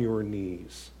on your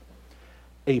knees.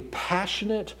 A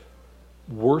passionate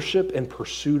worship and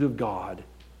pursuit of God,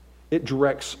 it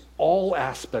directs all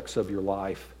aspects of your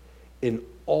life in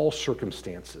all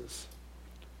circumstances.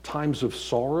 Times of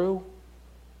sorrow,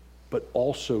 but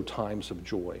also times of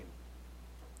joy.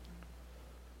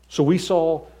 So we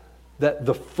saw that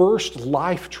the first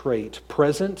life trait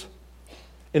present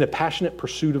in a passionate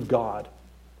pursuit of God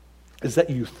is that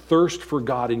you thirst for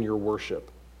God in your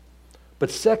worship. But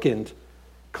second,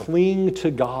 cling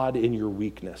to God in your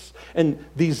weakness. And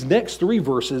these next 3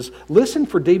 verses, listen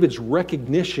for David's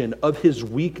recognition of his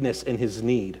weakness and his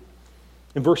need.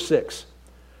 In verse 6,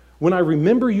 when I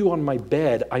remember you on my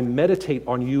bed, I meditate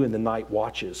on you in the night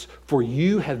watches, for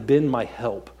you have been my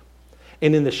help.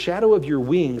 And in the shadow of your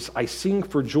wings, I sing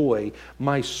for joy.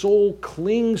 My soul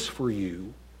clings for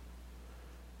you.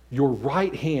 Your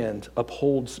right hand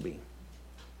upholds me.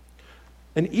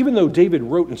 And even though David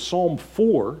wrote in Psalm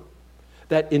 4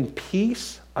 that in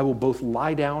peace I will both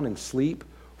lie down and sleep,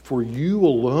 for you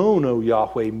alone, O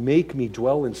Yahweh, make me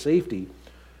dwell in safety,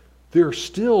 there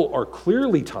still are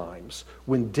clearly times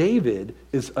when David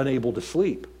is unable to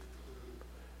sleep.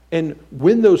 And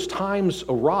when those times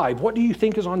arrive, what do you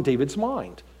think is on David's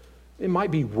mind? It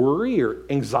might be worry or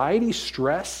anxiety,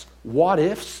 stress, what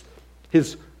ifs,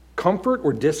 his comfort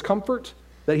or discomfort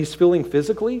that he's feeling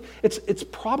physically. It's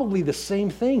probably the same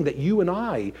thing that you and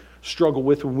I struggle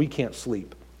with when we can't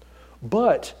sleep.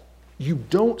 But you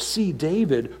don't see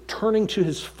David turning to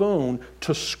his phone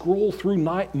to scroll through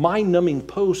mind-numbing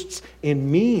posts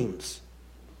and memes.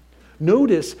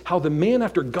 Notice how the man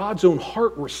after God's own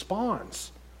heart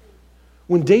responds.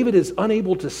 When David is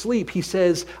unable to sleep, he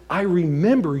says, I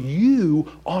remember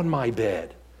you on my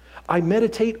bed. I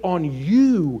meditate on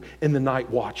you in the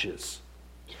night watches.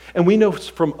 And we know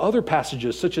from other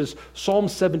passages, such as Psalm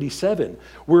 77,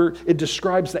 where it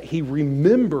describes that he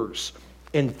remembers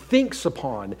and thinks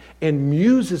upon and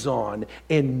muses on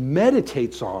and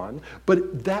meditates on.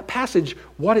 But that passage,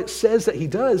 what it says that he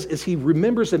does is he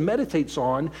remembers and meditates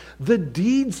on the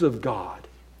deeds of God,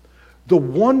 the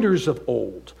wonders of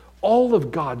old, all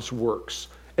of God's works,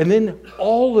 and then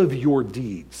all of your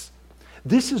deeds.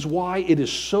 This is why it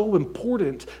is so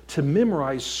important to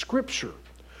memorize Scripture.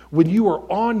 When you are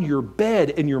on your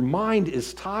bed and your mind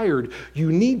is tired,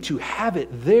 you need to have it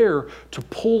there to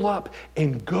pull up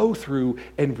and go through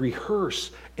and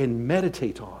rehearse and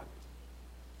meditate on.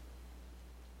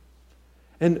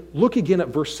 And look again at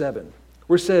verse 7,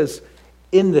 where it says,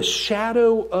 in the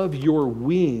shadow of your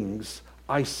wings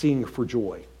I sing for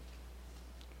joy.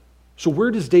 So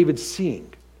where does David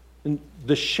sing? In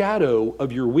the shadow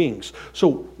of your wings.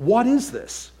 So what is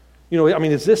this?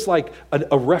 Is this like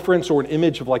a reference or an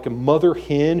image of like a mother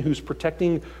hen who's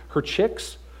protecting her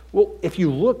chicks? Well, if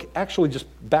you look actually just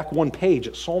back one page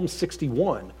at Psalm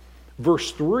 61,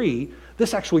 verse 3,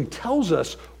 this actually tells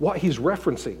us what he's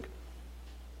referencing.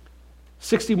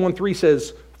 61:3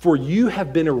 says, for you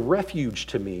have been a refuge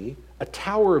to me, a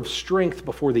tower of strength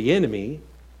before the enemy.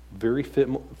 Very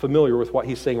familiar with what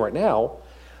he's saying right now.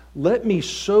 Let me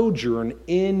sojourn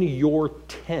in your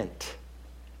tent,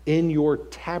 in your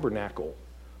tabernacle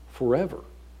forever.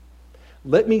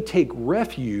 Let me take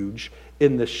refuge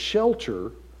in the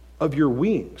shelter of your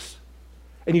wings.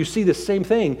 And you see the same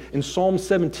thing in Psalm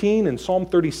 17 and Psalm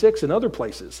 36 and other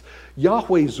places.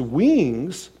 Yahweh's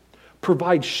wings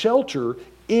provide shelter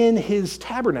in his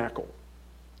tabernacle.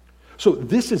 So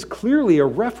this is clearly a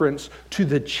reference to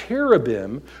the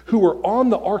cherubim who are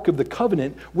on the Ark of the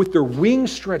Covenant with their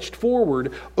wings stretched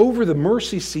forward over the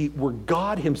mercy seat where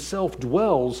God himself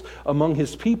dwells among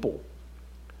his people.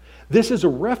 This is a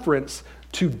reference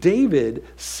to David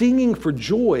singing for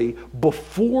joy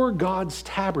before God's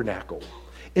tabernacle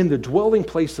in the dwelling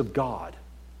place of God.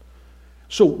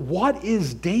 So what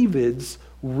is David's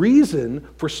reason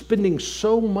for spending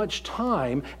so much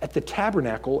time at the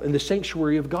tabernacle in the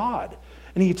sanctuary of God?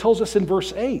 And he tells us in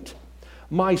verse 8,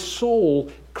 my soul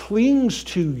clings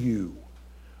to you,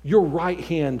 your right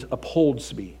hand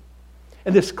upholds me.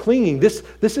 And this clinging, this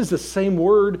is the same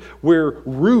word where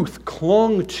Ruth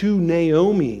clung to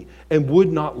Naomi and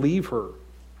would not leave her.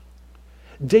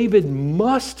 David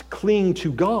must cling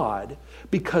to God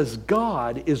because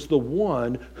God is the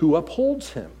one who upholds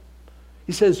him.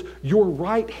 He says, your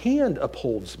right hand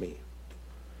upholds me.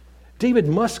 David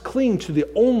must cling to the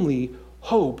only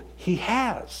hope he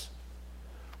has.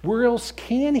 Where else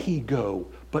can he go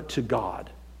but to God?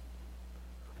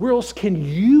 Where else can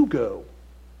you go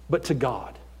but to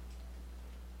God?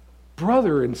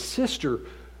 Brother and sister,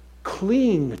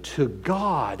 cling to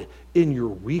God in your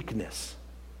weakness.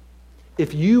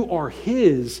 If you are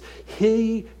his,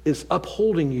 he is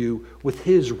upholding you with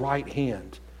his right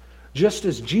hand. Just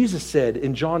as Jesus said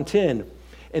in John 10,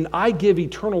 and I give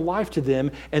eternal life to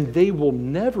them, and they will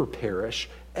never perish,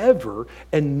 ever,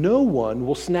 and no one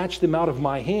will snatch them out of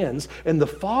my hands. And the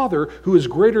Father, who is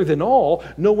greater than all,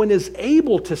 no one is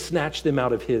able to snatch them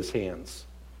out of his hands.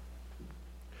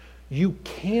 You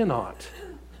cannot,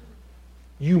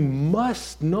 you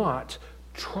must not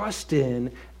trust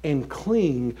in and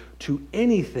cling to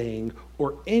anything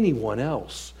or anyone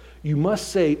else. You must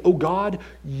say, oh God,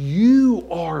 you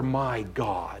are my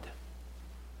God.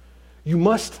 You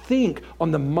must think on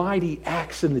the mighty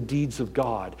acts and the deeds of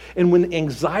God. And when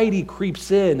anxiety creeps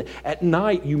in at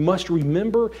night, you must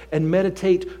remember and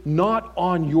meditate not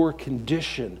on your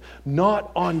condition,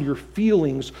 not on your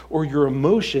feelings or your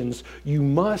emotions. You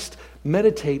must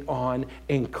meditate on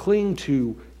and cling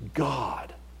to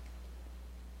God.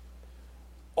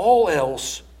 All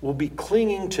else will be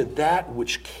clinging to that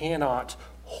which cannot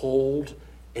hold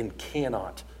and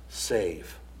cannot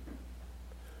save.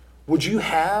 Would you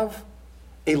have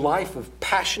a life of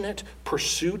passionate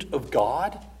pursuit of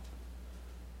God?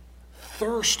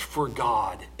 Thirst for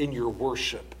God in your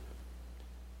worship.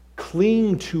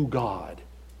 Cling to God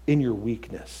in your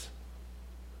weakness.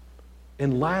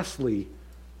 And lastly,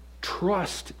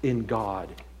 trust in God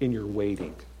in your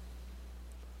waiting.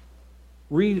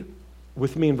 Read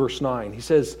with me in verse 9. He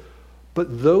says,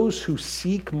 but those who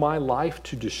seek my life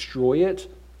to destroy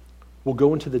it will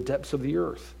go into the depths of the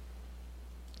earth.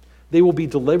 They will be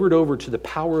delivered over to the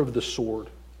power of the sword.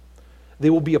 They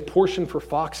will be a portion for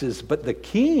foxes, but the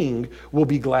king will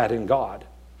be glad in God.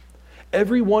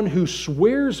 Everyone who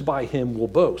swears by him will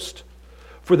boast,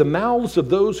 for the mouths of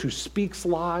those who speak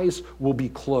lies will be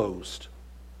closed.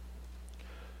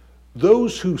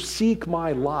 Those who seek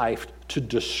my life to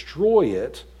destroy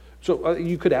it. So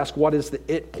you could ask, what is the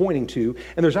it pointing to?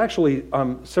 And there's actually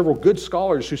several good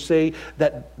scholars who say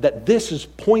that this is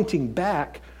pointing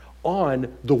back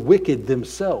on the wicked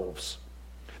themselves.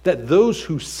 That those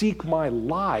who seek my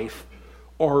life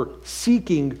are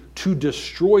seeking to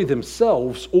destroy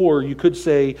themselves, or you could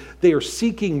say they are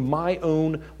seeking my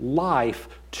own life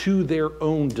to their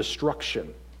own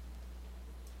destruction.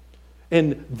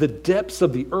 And the depths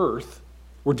of the earth,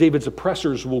 where David's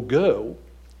oppressors will go,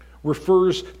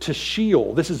 refers to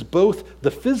Sheol. This is both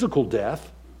the physical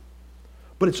death,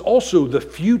 but it's also the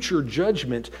future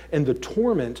judgment and the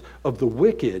torment of the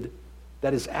wicked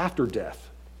that is after death.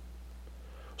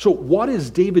 So what is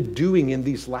David doing in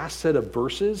these last set of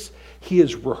verses? He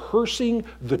is rehearsing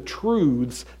the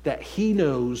truths that he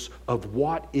knows of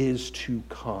what is to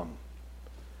come.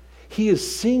 He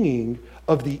is singing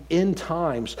of the end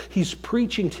times. He's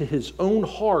preaching to his own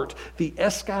heart the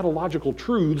eschatological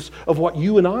truths of what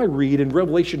you and I read in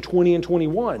Revelation 20 and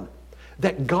 21.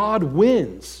 That God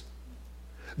wins.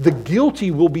 The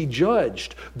guilty will be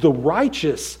judged. The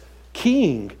righteous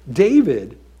king,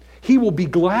 David, he will be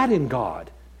glad in God.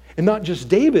 And not just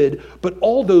David, but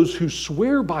all those who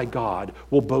swear by God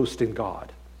will boast in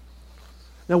God.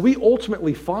 Now we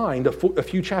ultimately find a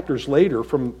few chapters later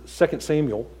from 2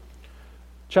 Samuel,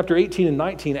 chapter 18 and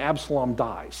 19, Absalom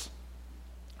dies.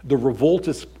 The revolt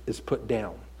is put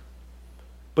down.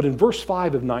 But in verse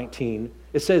 5 of 19,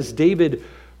 it says, David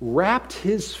wrapped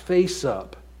his face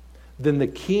up. Then the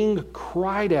king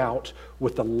cried out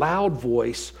with a loud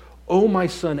voice, "O my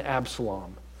son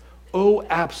Absalom, O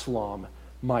Absalom,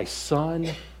 my son,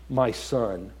 my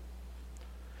son."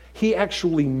 He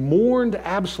actually mourned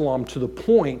Absalom to the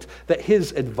point that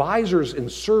his advisors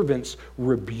and servants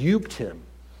rebuked him.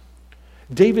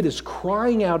 David is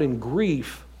crying out in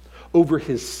grief over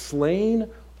his slain,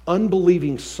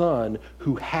 unbelieving son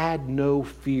who had no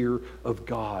fear of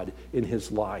God in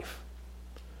his life.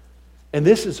 And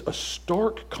this is a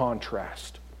stark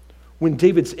contrast. When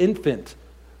David's infant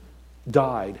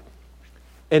died,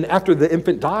 and after the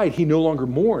infant died, he no longer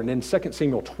mourned. In 2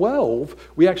 Samuel 12,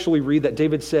 we actually read that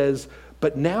David says,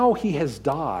 "But now he has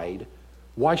died,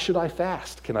 why should I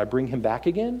fast? Can I bring him back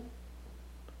again?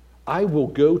 I will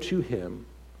go to him,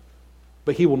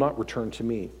 but he will not return to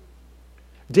me."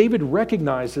 David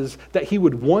recognizes that he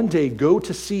would one day go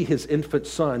to see his infant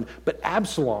son, but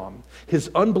Absalom, his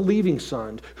unbelieving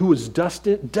son, who was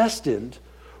destined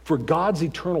for God's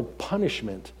eternal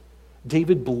punishment,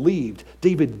 David believed,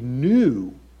 David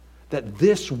knew that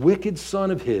this wicked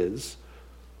son of his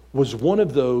was one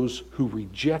of those who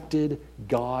rejected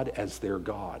God as their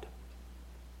God.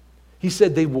 He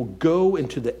said they will go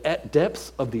into the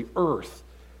depths of the earth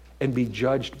and be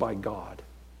judged by God.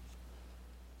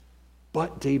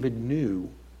 But David knew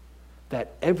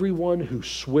that everyone who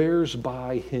swears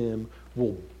by him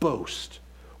will boast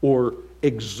or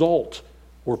exalt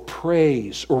or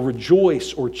praise or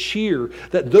rejoice or cheer,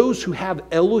 that those who have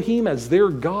Elohim as their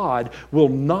God will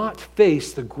not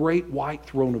face the great white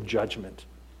throne of judgment.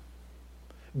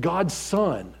 God's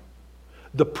Son,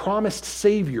 the promised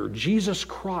Savior, Jesus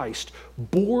Christ,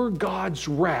 bore God's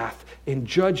wrath and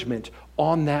judgment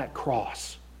on that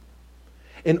cross.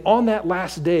 And on that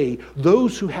last day,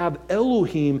 those who have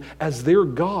Elohim as their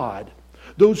God,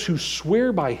 those who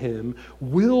swear by him,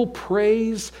 will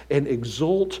praise and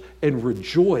exult and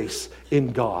rejoice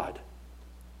in God.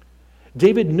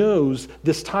 David knows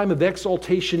this time of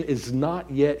exaltation is not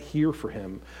yet here for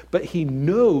him, but he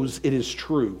knows it is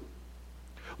true.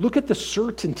 Look at the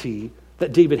certainty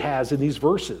that David has in these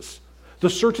verses. The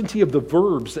certainty of the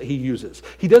verbs that he uses.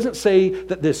 He doesn't say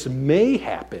that this may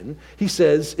happen. He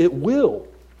says it will.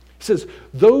 He says,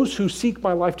 those who seek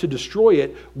my life to destroy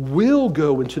it will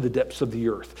go into the depths of the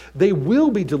earth. They will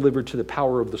be delivered to the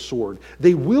power of the sword.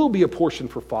 They will be a portion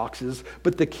for foxes,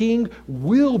 but the king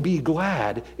will be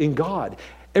glad in God.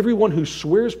 Everyone who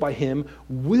swears by him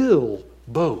will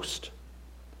boast.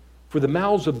 For the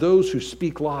mouths of those who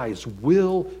speak lies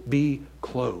will be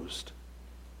closed.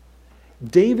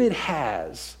 David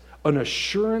has an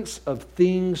assurance of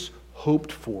things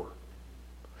hoped for,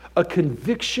 a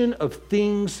conviction of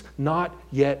things not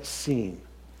yet seen.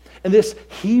 And this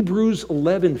Hebrews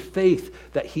 11 faith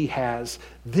that he has,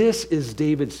 this is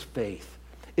David's faith.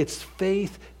 It's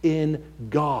faith in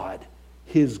God,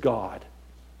 his God.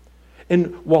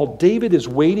 And while David is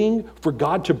waiting for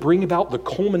God to bring about the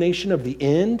culmination of the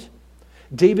end,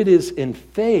 David is in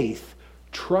faith,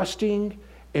 trusting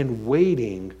and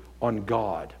waiting on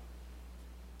God.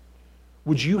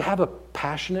 Would you have a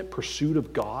passionate pursuit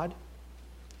of God?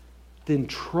 Then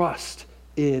trust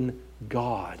in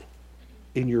God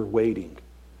in your waiting.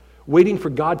 Waiting for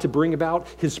God to bring about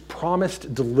his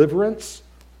promised deliverance.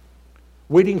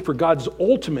 Waiting for God's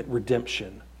ultimate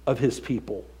redemption of his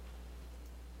people.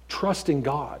 Trust in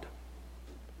God.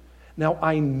 Now,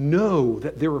 I know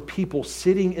that there are people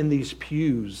sitting in these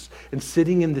pews and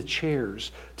sitting in the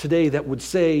chairs today that would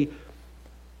say,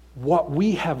 what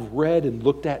we have read and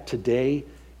looked at today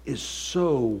is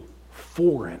so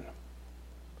foreign.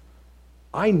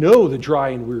 I know the dry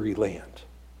and weary land.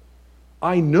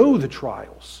 I know the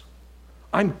trials.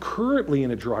 I'm currently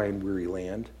in a dry and weary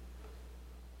land,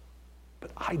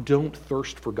 but I don't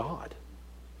thirst for God.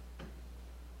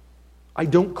 I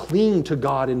don't cling to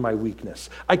God in my weakness.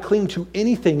 I cling to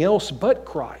anything else but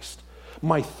Christ.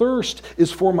 My thirst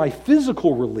is for my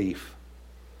physical relief,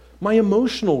 my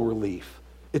emotional relief.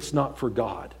 It's not for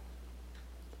God.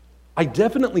 I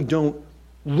definitely don't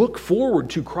look forward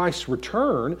to Christ's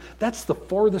return. That's the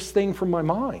farthest thing from my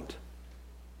mind.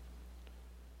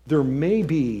 There may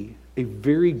be a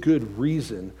very good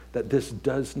reason that this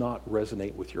does not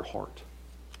resonate with your heart.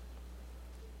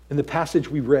 In the passage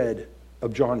we read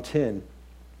of John 10,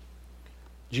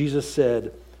 Jesus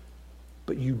said,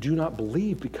 "But you do not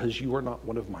believe because you are not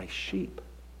one of my sheep.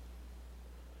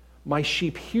 My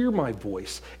sheep hear my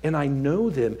voice, and I know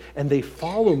them, and they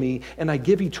follow me, and I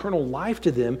give eternal life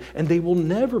to them, and they will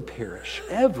never perish,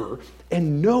 ever,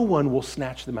 and no one will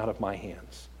snatch them out of my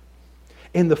hands.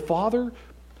 And the Father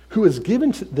who has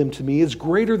given them to me is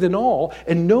greater than all,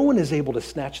 and no one is able to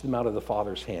snatch them out of the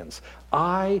Father's hands.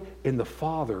 I and the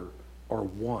Father are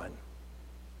one."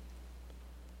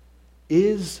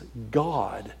 Is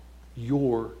God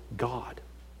your God?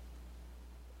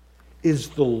 Is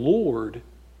the Lord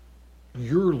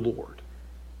your Lord?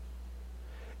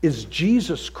 Is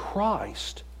Jesus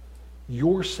Christ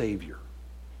your Savior?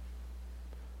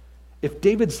 If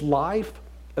David's life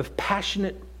of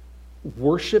passionate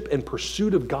worship and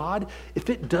pursuit of God, if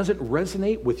it doesn't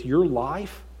resonate with your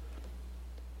life,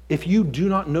 if you do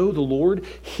not know the Lord,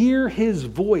 hear his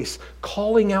voice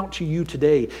calling out to you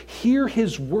today. Hear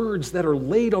his words that are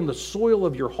laid on the soil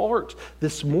of your heart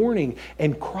this morning,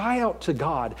 and cry out to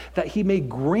God that he may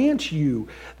grant you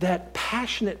that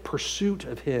passionate pursuit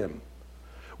of him,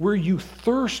 where you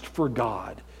thirst for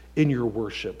God in your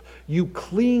worship. You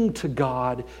cling to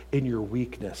God in your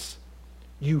weakness.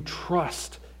 You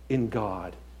trust in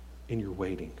God in your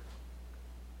waiting.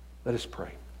 Let us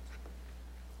pray.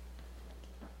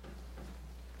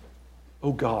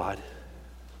 Oh God,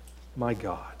 my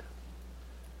God,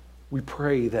 we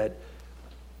pray that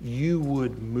you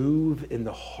would move in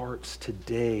the hearts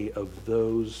today of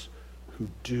those who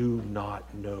do not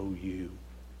know you.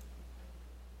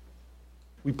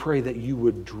 We pray that you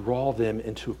would draw them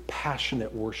into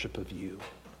passionate worship of you.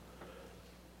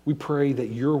 We pray that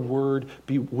your word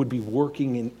would be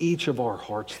working in each of our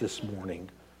hearts this morning,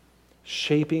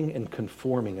 shaping and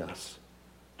conforming us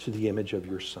to the image of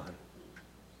your Son.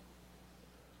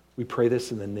 We pray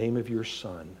this in the name of your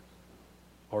Son,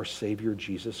 our Savior,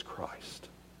 Jesus Christ.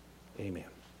 Amen.